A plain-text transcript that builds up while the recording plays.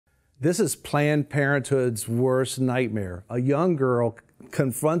This is Planned Parenthood's worst nightmare. A young girl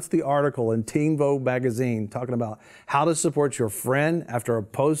confronts the article in Teen Vogue magazine talking about how to support your friend after a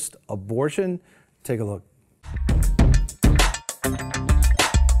post-abortion. Take a look.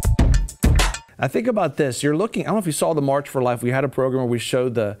 I think about this. You're looking, I don't know if you saw the March for Life. We had a program where we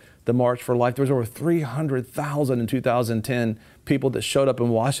showed the March for Life. There was over 300,000 in 2010 people that showed up in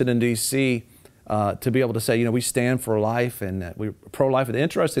Washington, D.C. To be able to say, you know, we stand for life and we're pro-life. And the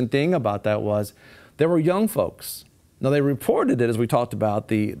interesting thing about that was there were young folks. Now, they reported it, as we talked about,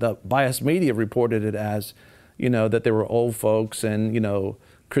 the biased media reported it as, you know, that they were old folks and, you know,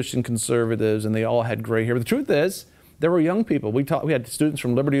 Christian conservatives, and they all had gray hair. But the truth is, there were young people. We had students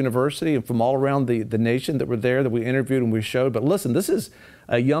from Liberty University and from all around the nation that were there that we interviewed and we showed. But listen, this is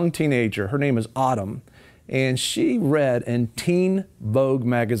a young teenager. Her name is Autumn. And she read in Teen Vogue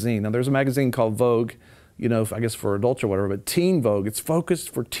magazine. Now, there's a magazine called Vogue, you know, I guess for adults or whatever, but Teen Vogue, it's focused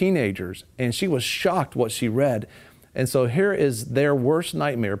for teenagers. And she was shocked what she read. And so here is their worst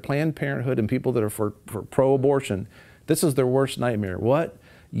nightmare, Planned Parenthood and people that are for pro-abortion. This is their worst nightmare. What?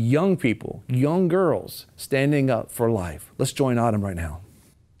 Young people, young girls standing up for life. Let's join Autumn right now.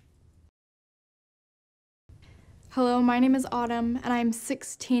 Hello, my name is Autumn, and I'm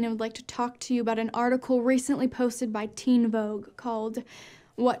 16 and would like to talk to you about an article recently posted by Teen Vogue called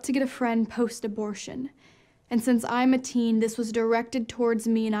What to Get a Friend Post-Abortion. And since I'm a teen, this was directed towards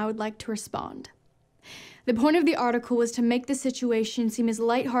me and I would like to respond. The point of the article was to make the situation seem as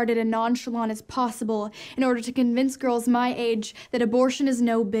lighthearted and nonchalant as possible in order to convince girls my age that abortion is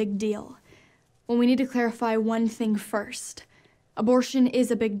no big deal. Well, we need to clarify one thing first. Abortion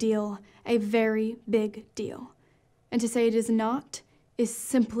is a big deal, a very big deal. And to say it is not is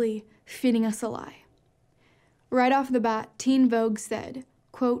simply feeding us a lie. Right off the bat, Teen Vogue said,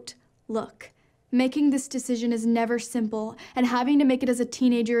 quote, "Look, making this decision is never simple, and having to make it as a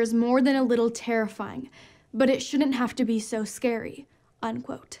teenager is more than a little terrifying, but it shouldn't have to be so scary,"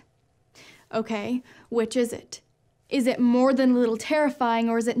 unquote. Okay, which is it? Is it more than a little terrifying,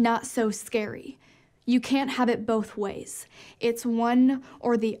 or is it not so scary? You can't have it both ways. It's one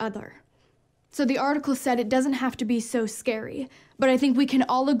or the other. So the article said it doesn't have to be so scary, but I think we can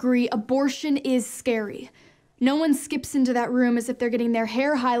all agree abortion is scary. No one skips into that room as if they're getting their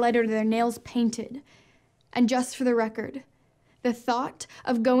hair highlighted or their nails painted. And just for the record, the thought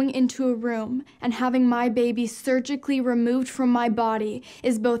of going into a room and having my baby surgically removed from my body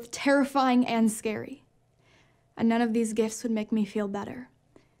is both terrifying and scary. And none of these gifts would make me feel better.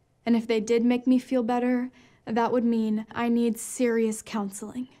 And if they did make me feel better, that would mean I need serious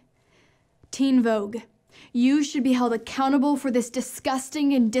counseling. Teen Vogue, you should be held accountable for this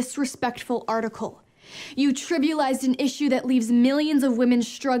disgusting and disrespectful article. You trivialized an issue that leaves millions of women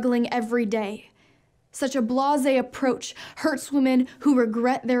struggling every day. Such a blasé approach hurts women who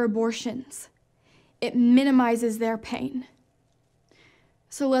regret their abortions. It minimizes their pain.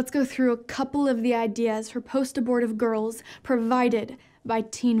 So let's go through a couple of the ideas for post-abortive girls provided by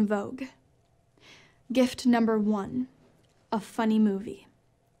Teen Vogue. Gift number 1, a funny movie.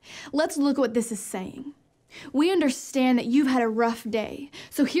 Let's look at what this is saying. We understand that you've had a rough day,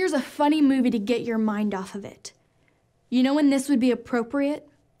 so here's a funny movie to get your mind off of it. You know when this would be appropriate?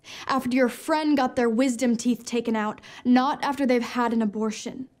 After your friend got their wisdom teeth taken out, not after they've had an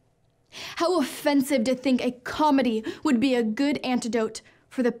abortion. How offensive to think a comedy would be a good antidote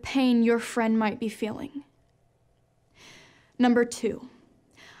for the pain your friend might be feeling. Number 2,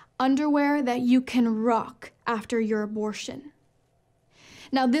 underwear that you can rock after your abortion.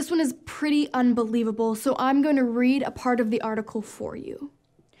 Now, this one is pretty unbelievable, so I'm going to read a part of the article for you.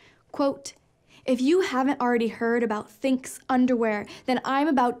 Quote, "If you haven't already heard about Think's underwear, then I'm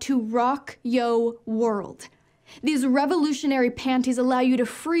about to rock yo world. These revolutionary panties allow you to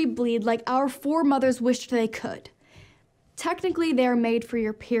free bleed like our foremothers wished they could. Technically, they are made for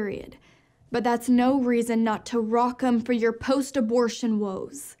your period, but that's no reason not to rock them for your post-abortion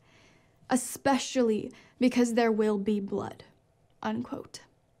woes, especially because there will be blood." Unquote.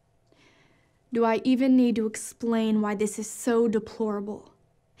 Do I even need to explain why this is so deplorable?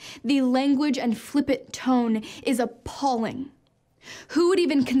 The language and flippant tone is appalling. Who would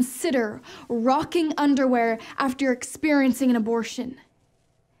even consider rocking underwear after experiencing an abortion?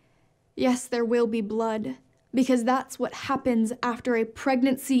 Yes, there will be blood, because that's what happens after a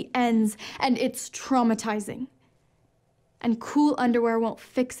pregnancy ends, and it's traumatizing. And cool underwear won't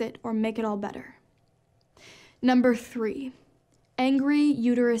fix it or make it all better. Number 3. Angry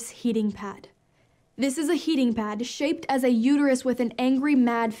uterus heating pad. This is a heating pad shaped as a uterus with an angry,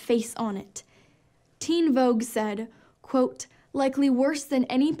 mad face on it. Teen Vogue said, quote, "Likely worse than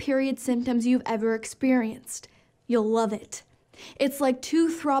any period symptoms you've ever experienced. You'll love it. It's like two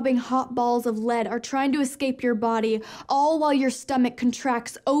throbbing hot balls of lead are trying to escape your body, all while your stomach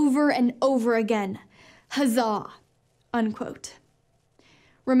contracts over and over again. Huzzah, unquote.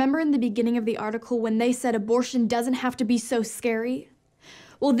 Remember in the beginning of the article when they said abortion doesn't have to be so scary?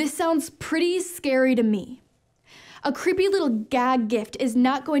 Well, this sounds pretty scary to me. A creepy little gag gift is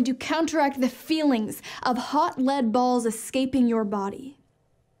not going to counteract the feelings of hot lead balls escaping your body.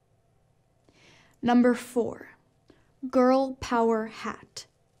 Number 4, girl power hat.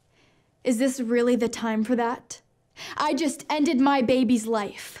 Is this really the time for that? I just ended my baby's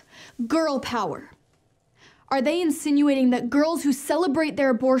life. Girl power. Are they insinuating that girls who celebrate their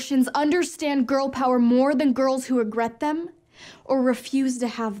abortions understand girl power more than girls who regret them or refuse to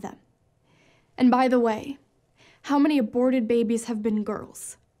have them? And by the way, how many aborted babies have been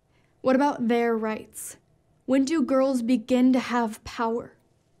girls? What about their rights? When do girls begin to have power?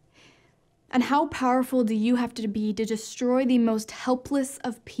 And how powerful do you have to be to destroy the most helpless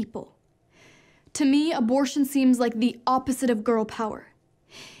of people? To me, abortion seems like the opposite of girl power.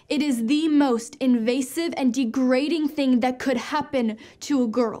 It is the most invasive and degrading thing that could happen to a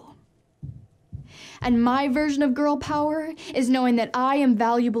girl. And my version of girl power is knowing that I am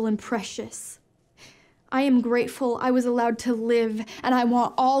valuable and precious. I am grateful I was allowed to live, and I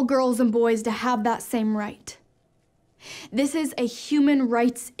want all girls and boys to have that same right. This is a human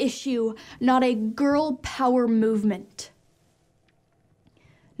rights issue, not a girl power movement.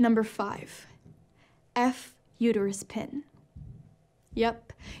 Number 5, F uterus pin.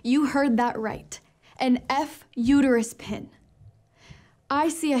 Yep, you heard that right. An F uterus pin. I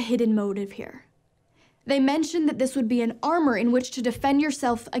see a hidden motive here. They mentioned that this would be an armor in which to defend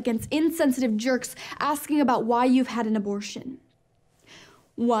yourself against insensitive jerks asking about why you've had an abortion.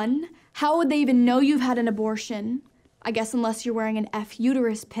 1, how would they even know you've had an abortion? I guess unless you're wearing an F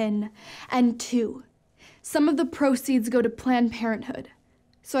uterus pin. And 2, some of the proceeds go to Planned Parenthood.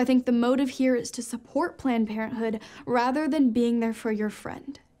 So I think the motive here is to support Planned Parenthood rather than being there for your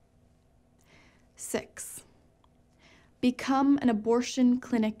friend. 6, become an abortion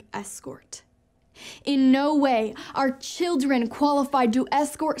clinic escort. In no way are children qualified to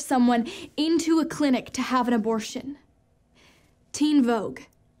escort someone into a clinic to have an abortion. Teen Vogue,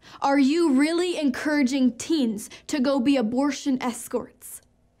 are you really encouraging teens to go be abortion escorts?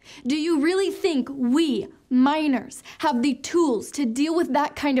 Do you really think we, minors, have the tools to deal with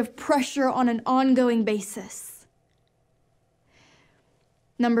that kind of pressure on an ongoing basis?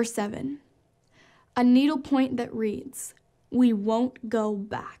 Number 7, a needlepoint that reads, "We won't go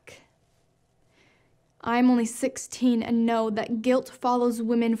back." I'm only 16 and know that guilt follows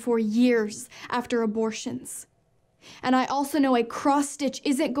women for years after abortions. And I also know a cross-stitch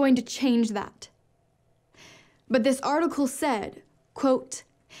isn't going to change that. But this article said, quote,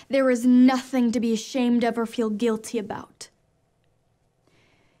 "There is nothing to be ashamed of or feel guilty about."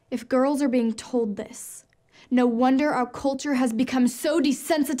 If girls are being told this, no wonder our culture has become so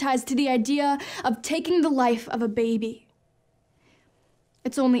desensitized to the idea of taking the life of a baby.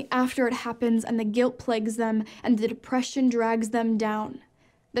 It's only after it happens and the guilt plagues them and the depression drags them down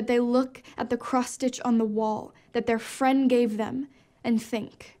that they look at the cross-stitch on the wall that their friend gave them and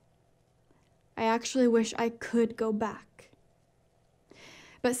think, I actually wish I could go back.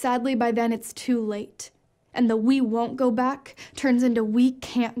 But sadly, by then it's too late, and the "we won't go back" turns into "we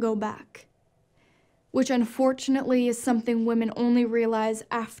can't go back," which unfortunately is something women only realize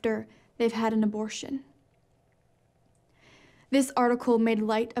after they've had an abortion. This article made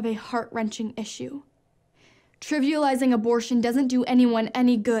light of a heart-wrenching issue. Trivializing abortion doesn't do anyone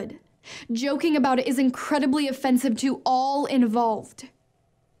any good. Joking about it is incredibly offensive to all involved.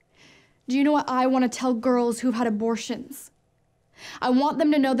 Do you know what I want to tell girls who've had abortions? I want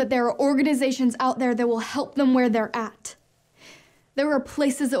them to know that there are organizations out there that will help them where they're at. There are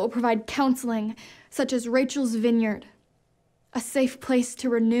places that will provide counseling, such as Rachel's Vineyard, a safe place to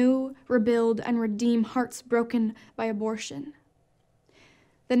renew, rebuild, and redeem hearts broken by abortion.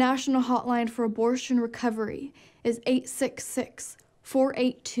 The national hotline for abortion recovery is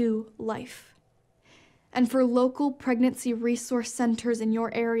 866-482-LIFE. And for local pregnancy resource centers in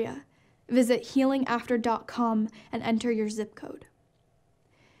your area, visit healingafter.com and enter your zip code.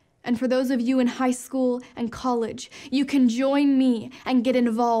 And for those of you in high school and college, you can join me and get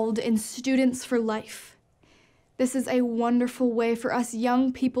involved in Students for Life. This is a wonderful way for us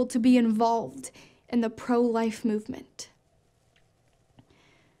young people to be involved in the pro-life movement.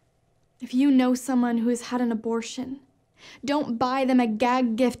 If you know someone who has had an abortion, don't buy them a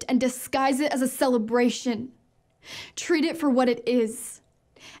gag gift and disguise it as a celebration. Treat it for what it is,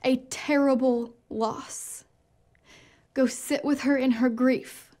 a terrible loss. Go sit with her in her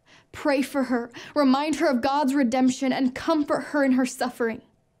grief, Pray for her, remind her of God's redemption, and comfort her in her suffering.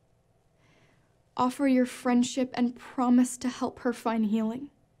 Offer your friendship and promise to help her find healing.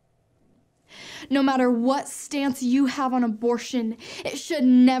 No matter what stance you have on abortion, it should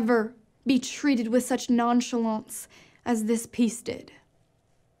never be treated with such nonchalance as this piece did.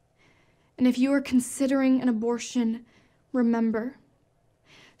 And if you are considering an abortion, remember,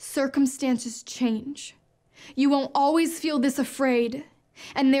 circumstances change. You won't always feel this afraid,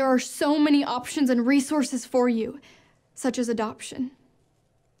 and there are so many options and resources for you, such as adoption.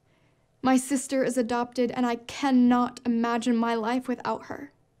 My sister is adopted, and I cannot imagine my life without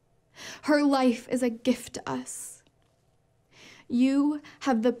her. Her life is a gift to us. You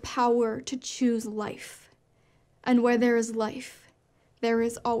have the power to choose life, and where there is life, there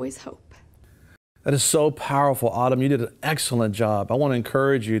is always hope. That is so powerful, Autumn. You did an excellent job. I want to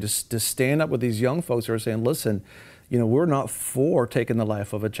encourage you to stand up with these young folks who are saying, listen, we're not for taking the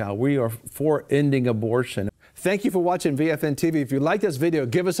life of a child. We are for ending abortion. Thank you for watching VFN TV. If you like this video,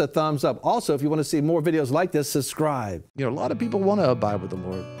 give us a thumbs up. Also, if you want to see more videos like this, subscribe. A lot of people want to abide with the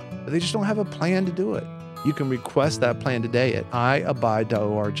Lord, but they just don't have a plan to do it. You can request that plan today at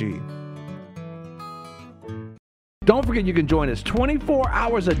iabide.org. Don't forget you can join us 24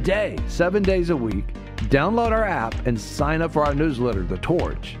 hours a day, 7 days a week. Download our app and sign up for our newsletter, The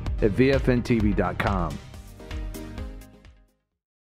Torch, at vfntv.com.